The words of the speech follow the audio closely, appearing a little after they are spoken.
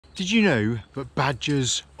Did you know that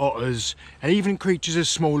badgers, otters and even creatures as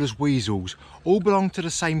small as weasels all belong to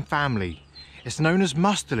the same family? It's known as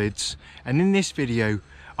mustelids, and in this video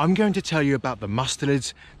I'm going to tell you about the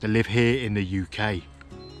mustelids that live here in the UK.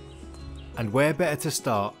 And where better to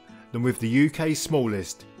start than with the UK's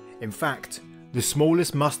smallest, in fact the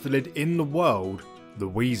smallest mustelid in the world, the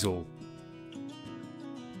weasel.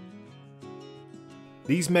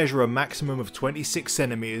 These measure a maximum of 26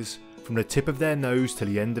 centimetres from the tip of their nose to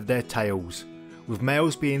the end of their tails, with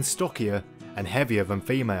males being stockier and heavier than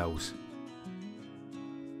females.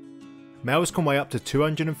 Males can weigh up to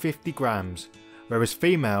 250 grams, whereas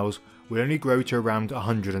females will only grow to around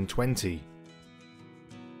 120.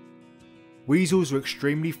 Weasels are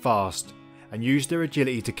extremely fast and use their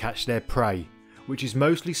agility to catch their prey, which is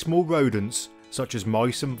mostly small rodents such as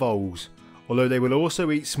mice and voles, although they will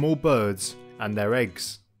also eat small birds and their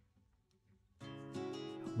eggs.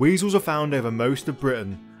 Weasels are found over most of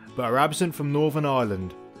Britain, but are absent from Northern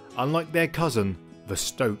Ireland, unlike their cousin, the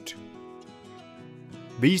stoat.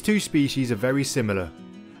 These two species are very similar,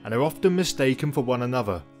 and are often mistaken for one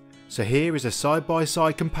another, so here is a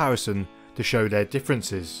side-by-side comparison to show their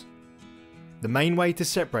differences. The main way to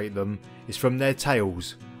separate them is from their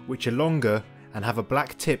tails, which are longer and have a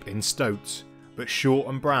black tip in stoats, but short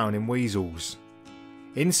and brown in weasels.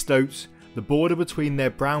 In stoats, the border between their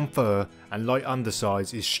brown fur and light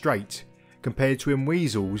undersides is straight, compared to in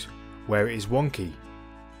weasels where it is wonky.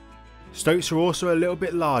 Stoats are also a little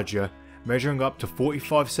bit larger, measuring up to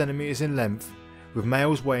 45 centimetres in length, with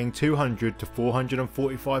males weighing 200 to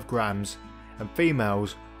 445 grams and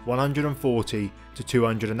females 140 to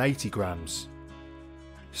 280 grams.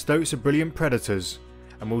 Stoats are brilliant predators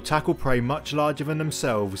and will tackle prey much larger than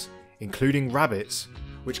themselves, including rabbits,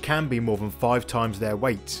 which can be more than 5 times their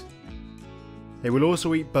weight. They will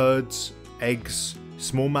also eat birds, eggs,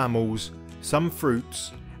 small mammals, some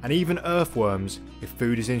fruits, and even earthworms if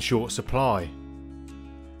food is in short supply.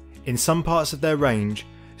 In some parts of their range,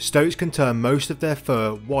 stoats can turn most of their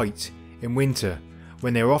fur white in winter,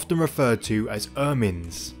 when they are often referred to as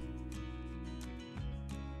ermines.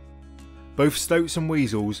 Both stoats and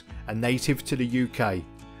weasels are native to the UK,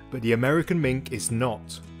 but the American mink is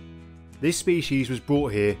not. This species was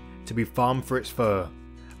brought here to be farmed for its fur,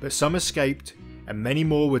 but some escaped and many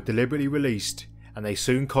more were deliberately released, and they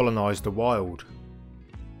soon colonised the wild.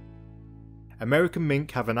 American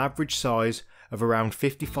mink have an average size of around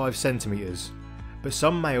 55 centimetres, but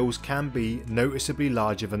some males can be noticeably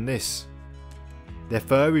larger than this. Their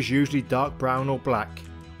fur is usually dark brown or black,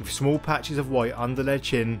 with small patches of white under their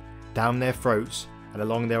chin, down their throats and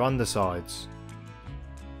along their undersides.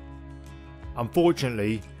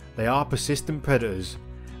 Unfortunately, they are persistent predators,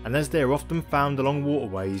 and as they are often found along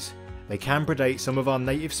waterways, they can predate some of our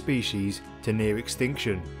native species to near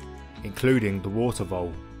extinction, including the water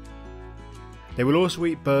vole. They will also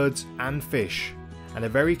eat birds and fish, and are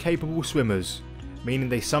very capable swimmers, meaning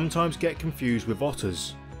they sometimes get confused with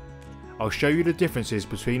otters. I'll show you the differences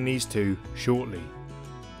between these two shortly.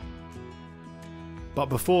 But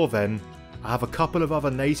before then, I have a couple of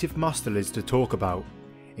other native mustelids to talk about,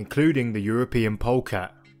 including the European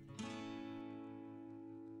polecat.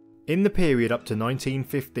 In the period up to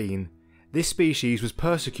 1915, this species was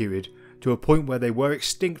persecuted to a point where they were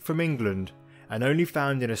extinct from England and only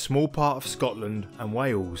found in a small part of Scotland and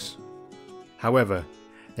Wales. However,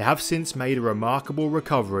 they have since made a remarkable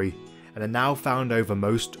recovery and are now found over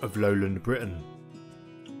most of lowland Britain.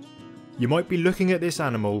 You might be looking at this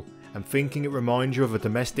animal and thinking it reminds you of a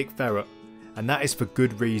domestic ferret, and that is for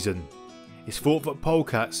good reason. It's thought that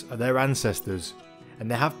polecats are their ancestors, and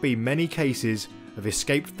there have been many cases of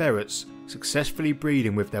escaped ferrets successfully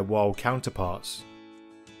breeding with their wild counterparts.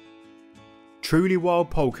 Truly wild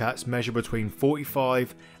polecats measure between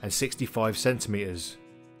 45 and 65 centimetres.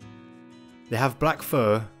 They have black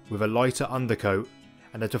fur with a lighter undercoat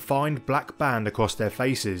and a defined black band across their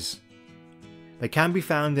faces. They can be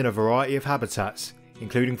found in a variety of habitats,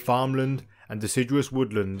 including farmland and deciduous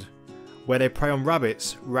woodland, where they prey on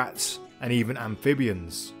rabbits, rats and even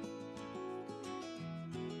amphibians.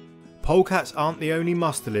 Polecats aren't the only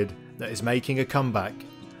mustelid that is making a comeback.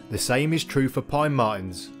 The same is true for pine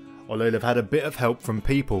martens, although they've had a bit of help from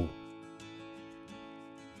people.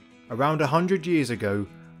 Around 100 years ago,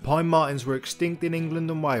 pine martens were extinct in England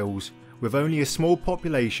and Wales, with only a small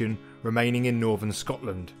population remaining in northern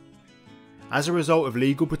Scotland. As a result of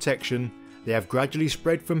legal protection, they have gradually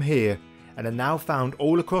spread from here and are now found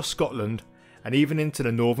all across Scotland and even into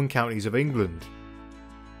the northern counties of England.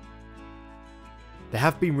 They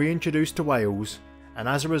have been reintroduced to Wales, and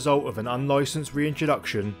as a result of an unlicensed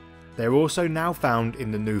reintroduction, they are also now found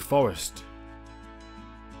in the New Forest.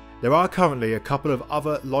 There are currently a couple of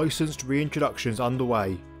other licensed reintroductions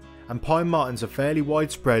underway, and pine martens are fairly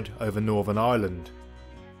widespread over Northern Ireland.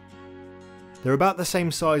 They're about the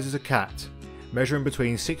same size as a cat, measuring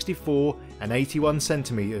between 64 and 81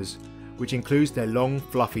 centimetres, which includes their long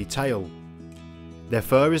fluffy tail. Their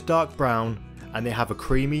fur is dark brown and they have a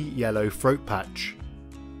creamy yellow throat patch.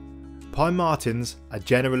 Pine martens are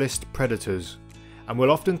generalist predators and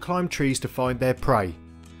will often climb trees to find their prey,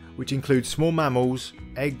 which include small mammals,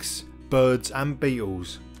 eggs, birds and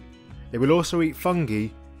beetles. They will also eat fungi,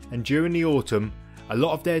 and during the autumn a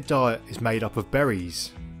lot of their diet is made up of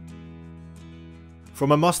berries.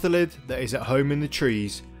 From a mustelid that is at home in the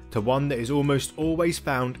trees to one that is almost always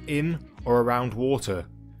found in or around water,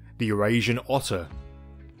 the Eurasian otter.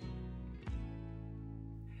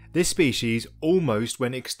 This species almost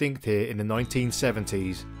went extinct here in the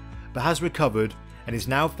 1970s, but has recovered and is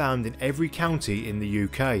now found in every county in the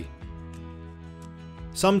UK.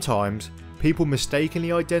 Sometimes people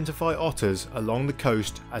mistakenly identify otters along the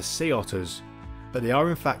coast as sea otters, but they are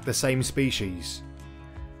in fact the same species.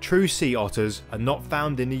 True sea otters are not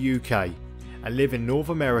found in the UK and live in North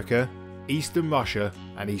America, Eastern Russia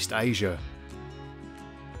and East Asia.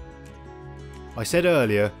 I said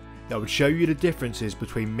earlier that I would show you the differences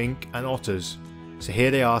between mink and otters, so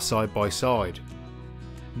here they are side by side.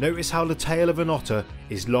 Notice how the tail of an otter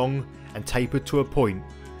is long and tapered to a point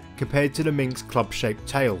compared to the mink's club-shaped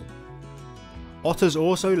tail. Otters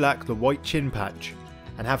also lack the white chin patch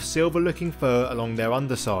and have silver looking fur along their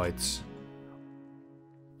undersides.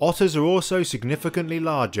 Otters are also significantly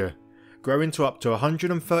larger, growing to up to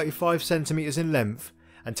 135 centimetres in length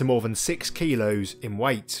and to more than 6 kilos in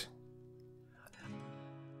weight.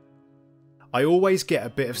 I always get a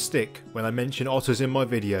bit of stick when I mention otters in my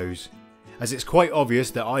videos, as it's quite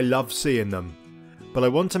obvious that I love seeing them, but I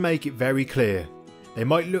want to make it very clear, they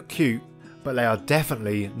might look cute, but they are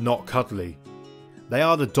definitely not cuddly. They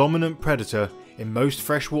are the dominant predator in most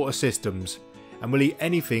freshwater systems and will eat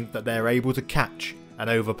anything that they are able to catch and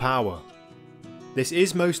overpower. This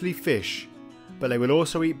is mostly fish, but they will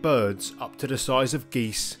also eat birds up to the size of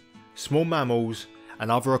geese, small mammals and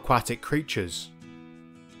other aquatic creatures.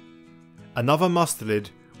 Another mustelid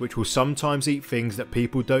which will sometimes eat things that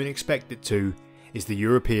people don't expect it to is the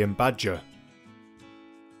European badger.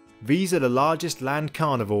 These are the largest land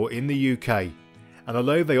carnivore in the UK, and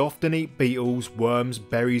although they often eat beetles, worms,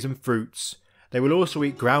 berries and fruits, they will also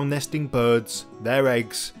eat ground nesting birds, their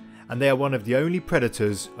eggs, and they are one of the only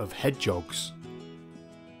predators of hedgehogs.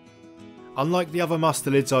 Unlike the other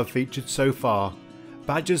mustelids I've featured so far,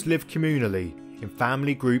 badgers live communally in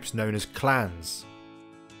family groups known as clans.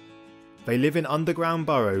 They live in underground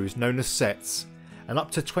burrows known as setts, and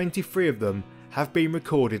up to 23 of them have been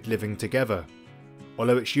recorded living together,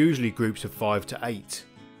 although it's usually groups of 5 to 8.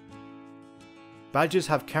 Badgers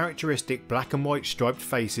have characteristic black and white striped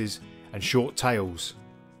faces and short tails.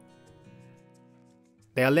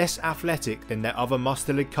 They are less athletic than their other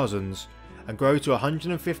mustelid cousins and grow to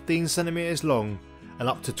 115 centimetres long and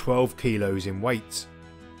up to 12 kilos in weight.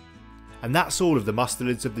 And that's all of the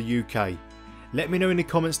mustelids of the UK. Let me know in the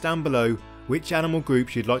comments down below which animal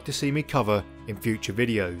groups you'd like to see me cover in future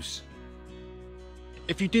videos.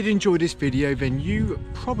 If you did enjoy this video, then you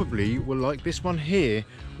probably will like this one here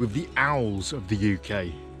with the owls of the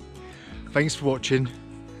UK. Thanks for watching,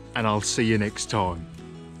 and I'll see you next time.